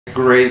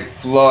Great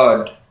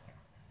flood.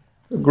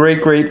 The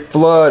great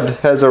flood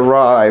has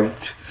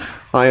arrived.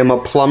 I am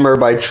a plumber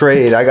by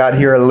trade. I got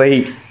here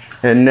late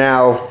and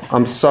now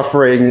I'm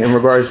suffering in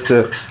regards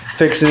to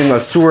fixing a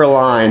sewer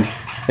line.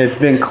 It's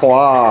been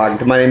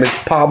clogged. My name is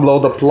Pablo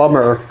the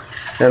plumber.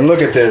 And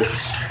look at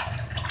this.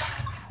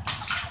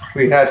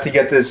 We had to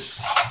get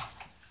this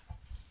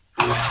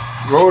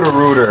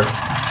rotor-rooter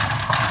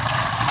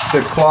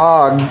to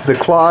clog the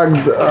clogged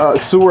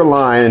sewer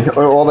line,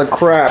 all the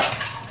crap.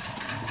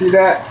 See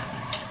that?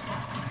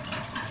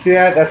 See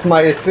that? That's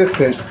my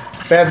assistant,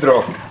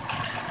 Pedro.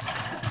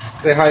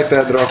 Say hi,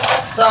 Pedro.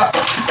 What's up?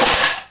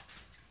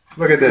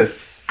 Look at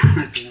this.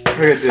 Look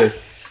at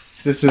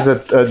this. This is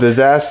a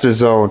disaster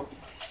zone.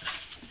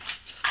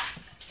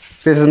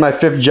 This is my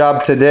 5th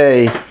job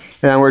today,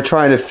 and we're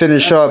trying to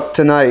finish up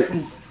tonight.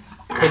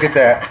 Look at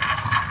that.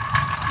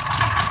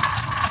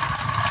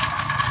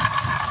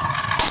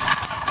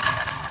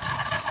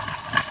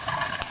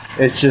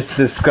 It's just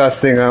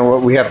disgusting on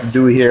what we have to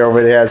do here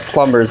over there as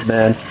plumbers,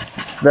 man.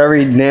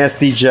 Very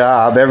nasty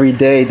job. Every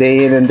day,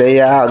 day in and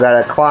day out.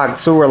 Gotta clog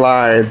sewer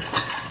lines,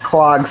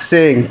 clog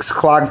sinks,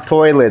 clog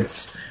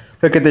toilets.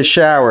 Look at the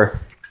shower.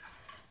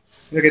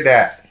 Look at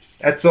that.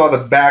 That's all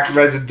the back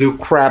residue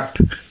crap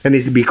that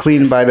needs to be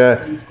cleaned by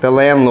the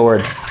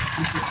landlord.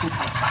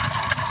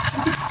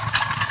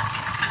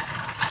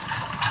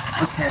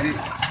 Okay,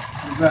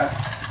 we're back.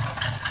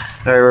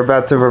 Alright, we're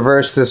about to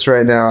reverse this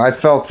right now. I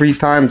fell 3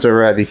 times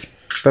already.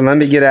 But let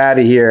me get out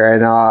of here,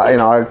 and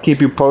I'll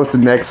keep you posted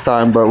next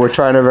time. But we're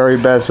trying our very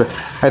best. But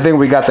I think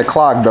we got the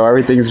clog though.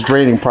 Everything's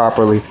draining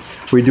properly.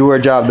 We do our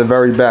job the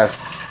very best.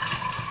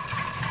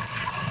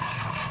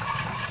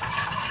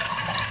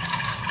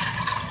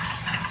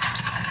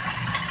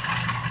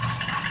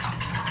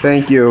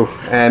 Thank you.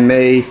 And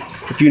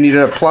if you need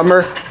a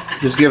plumber,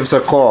 just give us a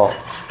call.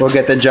 We'll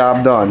get the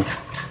job done.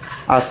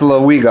 Hasta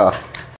luego.